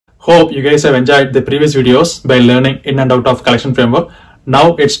Hope you guys have enjoyed the previous videos by learning in and out of collection framework.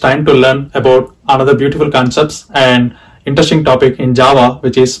 Now it's time to learn about another beautiful concepts and interesting topic in Java,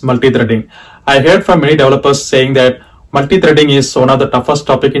 which is multi-threading. I heard from many developers saying that multi-threading is one of the toughest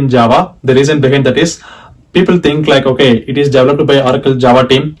topic in Java. The reason behind that is people think like, okay, it is developed by Oracle Java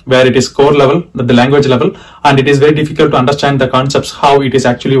team where it is core level, the language level, and it is very difficult to understand the concepts, how it is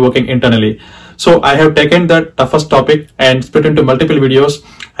actually working internally. So I have taken the toughest topic and split into multiple videos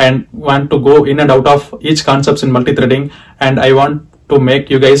and want to go in and out of each concepts in multi-threading, and I want to make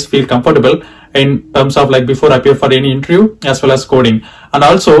you guys feel comfortable in terms of like before I appear for any interview as well as coding. And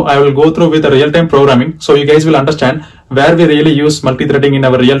also I will go through with the real-time programming so you guys will understand where we really use multi-threading in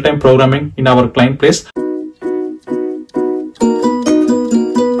our real-time programming in our client place.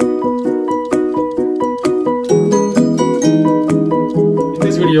 In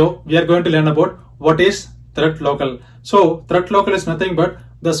this video we are going to learn about what is ThreadLocal. So ThreadLocal is nothing but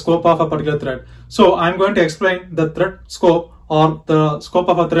the scope of a particular thread. So I'm going to explain the thread scope or the scope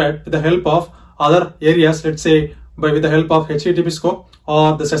of a thread with the help of other areas, let's say with the help of HTTP scope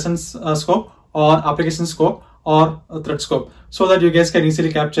or the sessions scope or application scope or thread scope, so that you guys can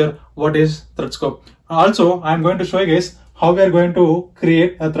easily capture what is thread scope. Also, I'm going to show you guys how we are going to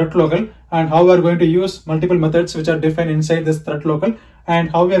create a thread local and how we are going to use multiple methods which are defined inside this thread local and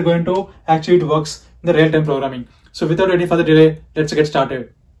how we are going to actually it works in the real-time programming. So without any further delay, let's get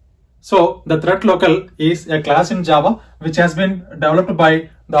started. So the ThreadLocal is a class in Java which has been developed by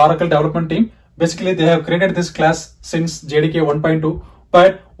the Oracle development team. Basically, they have created this class since JDK 1.2.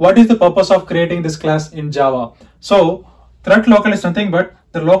 But what is the purpose of creating this class in Java? So ThreadLocal is nothing but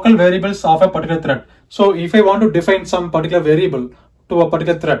the local variables of a particular thread. So if I want to define some particular variable to a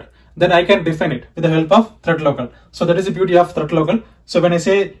particular thread, then I can define it with the help of ThreadLocal. So that is the beauty of ThreadLocal. So when I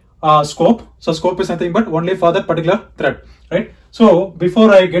say scope, so scope is nothing but only for that particular thread, right? So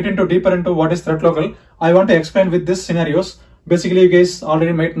before I get into deeper into what is ThreadLocal, I want to explain with these scenarios. Basically, you guys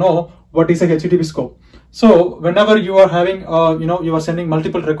already might know what is a HTTP scope. So whenever you are having, you are sending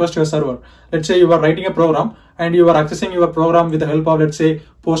multiple requests to your server. Let's say you are writing a program and you are accessing your program with the help of, let's say,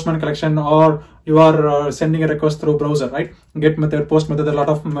 Postman collection, or you are sending a request through browser, right? Get method, post method, a lot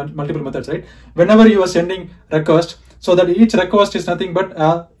of multiple methods, right? Whenever you are sending request, so that each request is nothing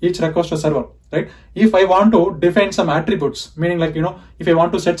but each request to server, right? If I want to define some attributes, meaning like, if I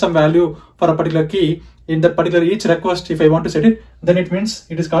want to set some value for a particular key in that particular each request, if I want to set it, then it means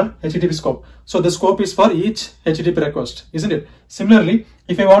it is called HTTP scope. So the scope is for each HTTP request, isn't it? Similarly,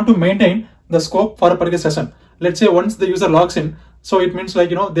 if I want to maintain the scope for a particular session, let's say once the user logs in, so it means like,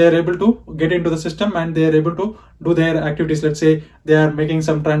 they are able to get into the system and they are able to do their activities. Let's say they are making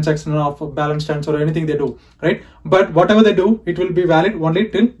some transaction of balance transfer or anything they do, right? But whatever they do, it will be valid only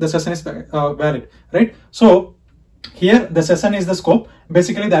till the session is valid, right? So here the session is the scope.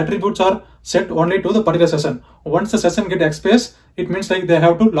 Basically the attributes are set only to the particular session. Once the session get expires, it means like they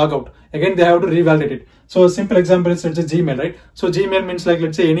have to log out. Again, they have to revalidate it. So a simple example is, let's say, Gmail, right? So Gmail means like,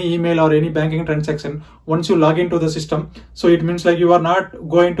 let's say any email or any banking transaction, once you log into the system, so it means like you are not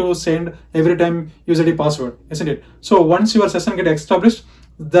going to send every time user ID password, isn't it? So once your session get established,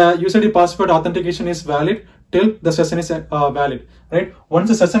 the user ID password authentication is valid till the session is valid, right? Once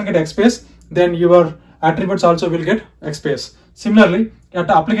the session get expires, then your attributes also will get expires. Similarly, at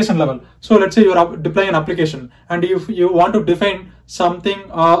the application level, so let's say you are deploying an application and if you want to define something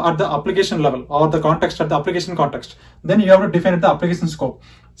at the application level or the context at the application context, then you have to define the application scope.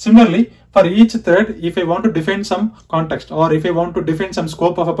 Similarly, for each thread, if I want to define some context or if I want to define some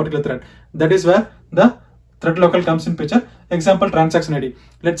scope of a particular thread, that is where the ThreadLocal comes in picture. Example, transaction ID.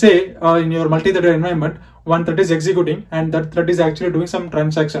 Let's say in your multi-threaded environment, one thread is executing and that thread is actually doing some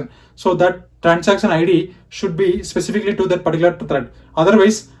transaction. So that transaction ID should be specifically to that particular thread.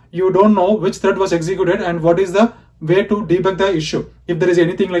 Otherwise, you don't know which thread was executed and what is the way to debug the issue. If there is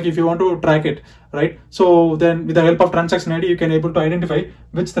anything like if you want to track it, right? So then with the help of transaction ID, you can able to identify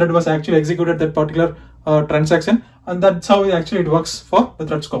which thread was actually executed that particular transaction, and that's how it works for the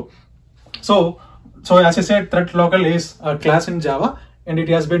thread scope. So as I said, ThreadLocal is a class in Java and it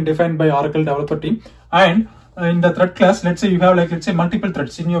has been defined by Oracle developer team. And in the thread class, let's say you have like, let's say multiple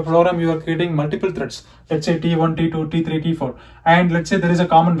threads in your program, you are creating multiple threads, let's say T1, T2, T3, T4, and let's say there is a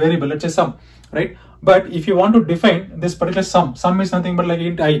common variable, let's say sum, right? But if you want to define this particular sum is nothing but like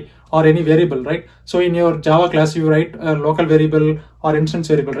int I or any variable, right? So in your Java class, you write a local variable or instance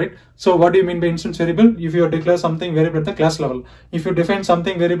variable, right? So what do you mean by instance variable? If you declare something variable at the class level, if you define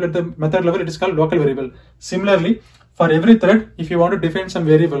something variable at the method level, it is called local variable. Similarly, for every thread, if you want to define some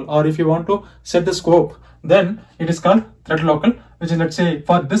variable or if you want to set the scope, then it is called ThreadLocal, which is, let's say,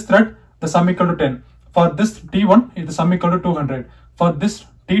 for this thread, the sum equal to 10. For this T1, the sum equal to 200. For this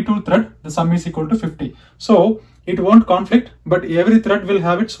T2 thread, the sum is equal to 50. So it won't conflict, but every thread will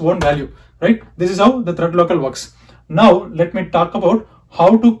have its own value, right? This is how the thread local works. Now let me talk about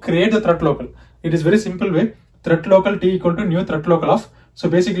how to create the thread local. It is very simple way. Thread local T equal to new thread local of. So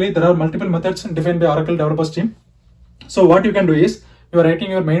basically there are multiple methods defined by Oracle developers team. So what you can do is you are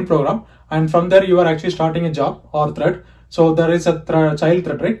writing your main program, and from there you are actually starting a job or thread. So there is a child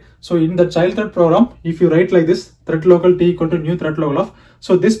thread, right? So in the child thread program, if you write like this, thread local T equal to new thread local of.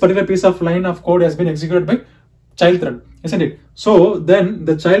 So this particular piece of line of code has been executed by child thread, isn't it? So then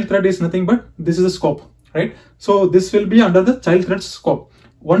the child thread is nothing but this is the scope, right? So this will be under the child thread scope.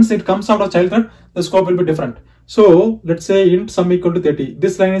 Once it comes out of child thread, the scope will be different. So let's say int sum equal to 30.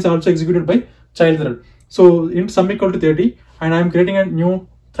 This line is also executed by child thread. So int sum equal to 30, and I am creating a new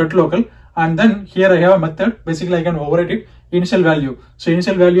thread local, and then here I have a method. Basically I can override it initial value. So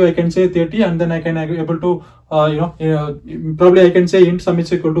initial value I can say 30, and then I can able to probably I can say int sum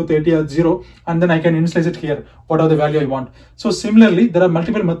is equal to 30 or 0, and then I can initialize it here, whatever the value I want. So similarly there are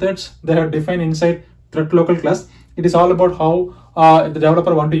multiple methods they have defined inside thread local class. It is all about how the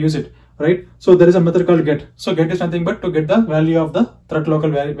developer want to use it, right? So there is a method called get. So get is nothing but to get the value of the thread local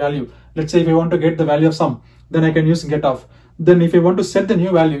value. Let's say if I want to get the value of sum, then I can use get of. Then if I want to set the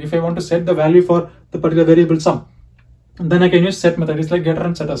new value, if I want to set the value for the particular variable sum, then I can use set method. It's like getter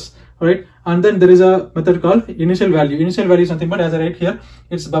and setters, right? And then there is a method called initial value. Initial value is nothing but, as I write here,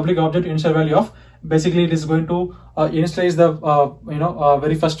 it's public object initial value of. Basically it is going to initialize the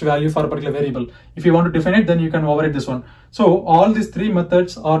very first value for a particular variable. If you want to define it, then you can override this one. So all these three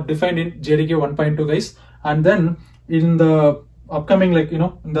methods are defined in JDK 1.2 guys, and then in the upcoming,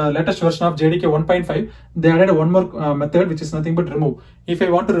 in the latest version of JDK 1.5, they added one more method, which is nothing but remove. If I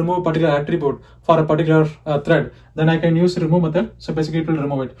want to remove a particular attribute for a particular thread, then I can use remove method. So basically it will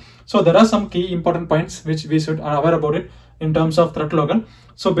remove it. So there are some key important points which we should aware about it in terms of thread local.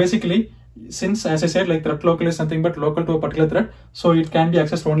 So basically, since as I said, like thread local is nothing but local to a particular thread, so it can be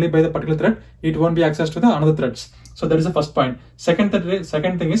accessed only by the particular thread. It won't be accessed to the another threads. So that is the first point. Second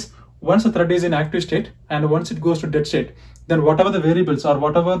thing is, once a thread is in active state and once it goes to dead state, then whatever the variables or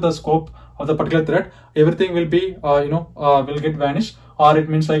whatever the scope of the particular thread, everything will be will get vanished, or it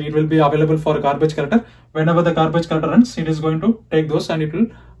means like it will be available for a garbage character. Whenever the garbage character runs, it is going to take those and it will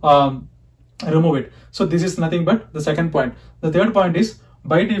remove it. So this is nothing but the second point. The third point is,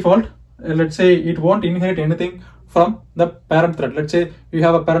 by default, let's say it won't inherit anything from the parent thread. Let's say you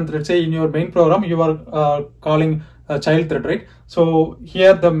have a parent thread. Let's say in your main program you are calling a child thread, right? So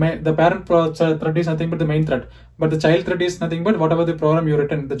here the parent thread is nothing but the main thread, but the child thread is nothing but whatever the program you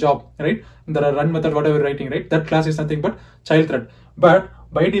written, the job, right? The run method, whatever you're writing, right? That class is nothing but child thread. But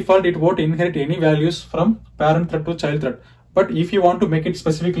by default it won't inherit any values from parent thread to child thread. But if you want to make it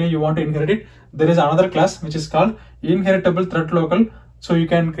specifically, you want to inherit it, there is another class which is called Inheritable Thread Local. So you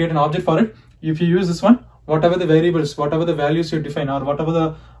can create an object for it. If you use this one, whatever the variables, whatever the values you define, or whatever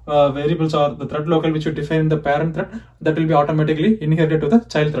the variables or the thread local which you define in the parent thread, that will be automatically inherited to the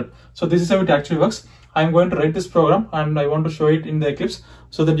child thread. So this is how it actually works. I'm going to write this program and I want to show it in the Eclipse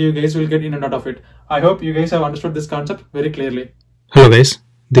so that you guys will get in and out of it. I hope you guys have understood this concept very clearly. Hello guys,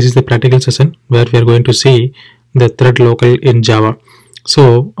 this is the practical session where we are going to see the thread local in Java.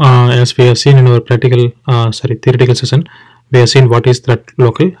 So as we have seen in our theoretical session, we have seen what is thread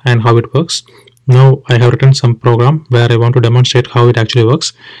local and how it works. Now I have written some program where I want to demonstrate how it actually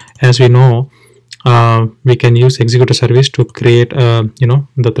works. As we know, we can use executor service to create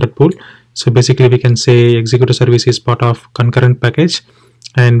the thread pool. So basically we can say executor service is part of concurrent package,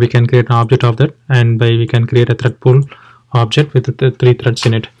 and we can create an object of that, and we can create a thread pool object with the 3 threads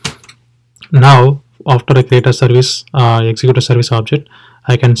in it. Now after I create a service executor service object,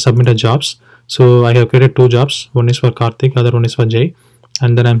 I can submit a jobs. So I have created 2 jobs, one is for Karthik, other one is for Jay,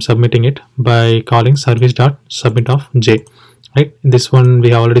 and then I'm submitting it by calling service.submit of J. Right, this one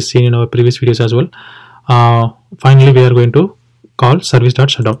we have already seen in our previous videos as well. Finally we are going to call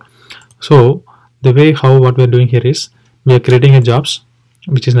service.shutdown. So the way what we are doing here is, we are creating a jobs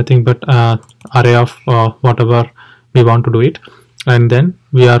which is nothing but array of whatever we want to do it, and then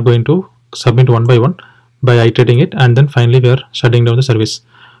we are going to submit one by one by iterating it, and then finally we are shutting down the service.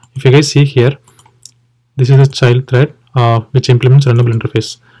 If you guys see here, this is a child thread which implements runnable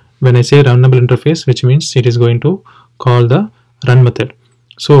interface. When I say runnable interface, which means it is going to call the run method.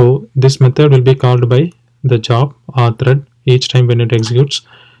 So this method will be called by the job or thread each time when it executes.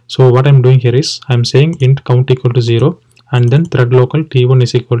 So what I'm doing here is, I'm saying int count equal to 0, and then thread local t1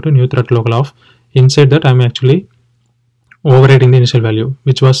 is equal to new thread local of. Inside that I'm actually overriding the initial value,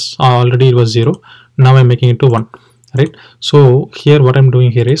 which was already it was 0. Now I'm making it to 1. right? So here what I'm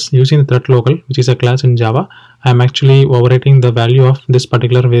doing here is using the thread local, which is a class in Java. I'm actually overwriting the value of this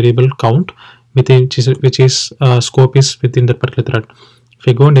particular variable count within which is scope is within that particular thread. If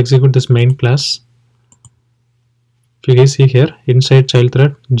you go and execute this main class, if you guys see here inside child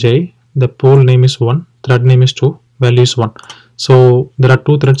thread j, the pool name is 1, thread name is 2, value is 1. So there are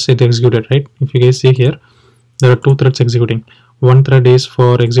two threads it executed, right? If you guys see here, there are two threads executing. One thread is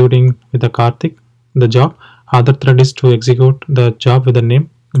for executing with the Karthik, the job. Other thread is to execute the job with the name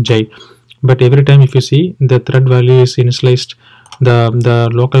j. But every time if you see the thread value is initialized, the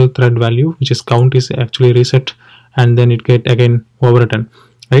local thread value, which is count, is actually reset, and then it get again overwritten,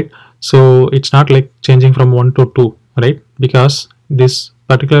 right? So it's not like changing from 1 to 2, right? Because this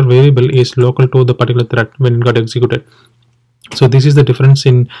particular variable is local to the particular thread when it got executed. So this is the difference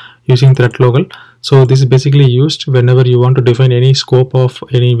in using thread local. So this is basically used whenever you want to define any scope of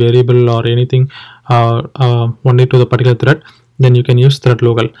any variable or anything only to the particular thread, then you can use thread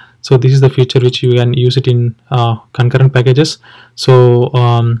local. So this is the feature which you can use it in concurrent packages. So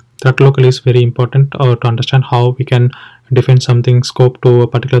thread local is very important to understand how we can define something scope to a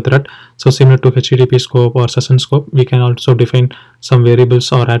particular thread. So similar to HTTP scope or session scope, we can also define some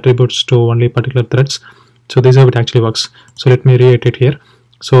variables or attributes to only particular threads. So this is how it actually works. So let me reiterate here.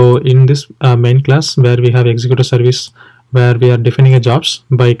 So in this main class where we have executor service, where we are defining a jobs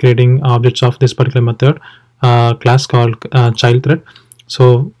by creating objects of this particular method class called child thread.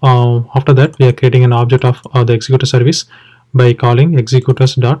 So after that we are creating an object of the executor service by calling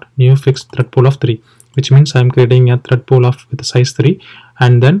executors.new fixed thread pool of 3, which means I'm creating a thread pool of with size 3,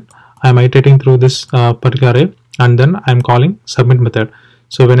 and then I'm iterating through this particular array, and then I'm calling submit method.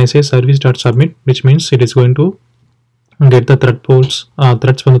 So when I say service.submit, which means it is going to get the thread pools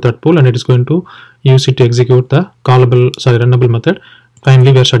threads from the thread pool, and it is going to use it to execute the runnable method.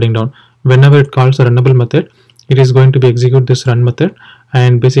 Finally we are shutting down. Whenever it calls the runnable method, it is going to be execute this run method,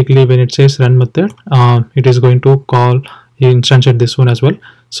 and basically when it says run method, it is going to call instantiate this one as well.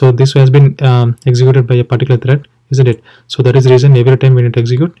 So this has been executed by a particular thread, isn't it? So that is the reason every time when it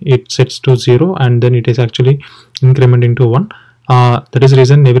execute, it sets to 0, and then it is actually incrementing to 1. That is the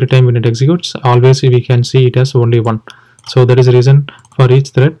reason every time when it executes, always we can see it as only 1. So that is the reason for each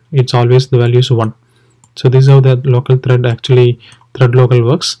thread, it's always the value is 1. So this is how the local thread actually thread local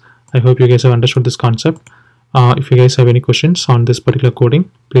works. I hope you guys have understood this concept. If you guys have any questions on this particular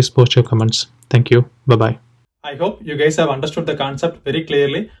coding, please post your comments. Thank you. Bye-bye. I hope you guys have understood the concept very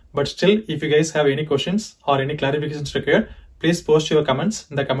clearly, but still if you guys have any questions or any clarifications required, please post your comments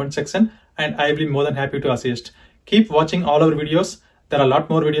in the comment section and I will be more than happy to assist. Keep watching all our videos. There are a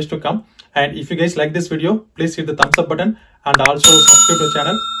lot more videos to come, and if you guys like this video, please hit the thumbs up button and also subscribe to the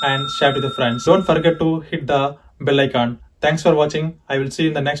channel and share to the friends. Don't forget to hit the bell icon. Thanks for watching. I will see you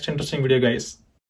in the next interesting video, guys.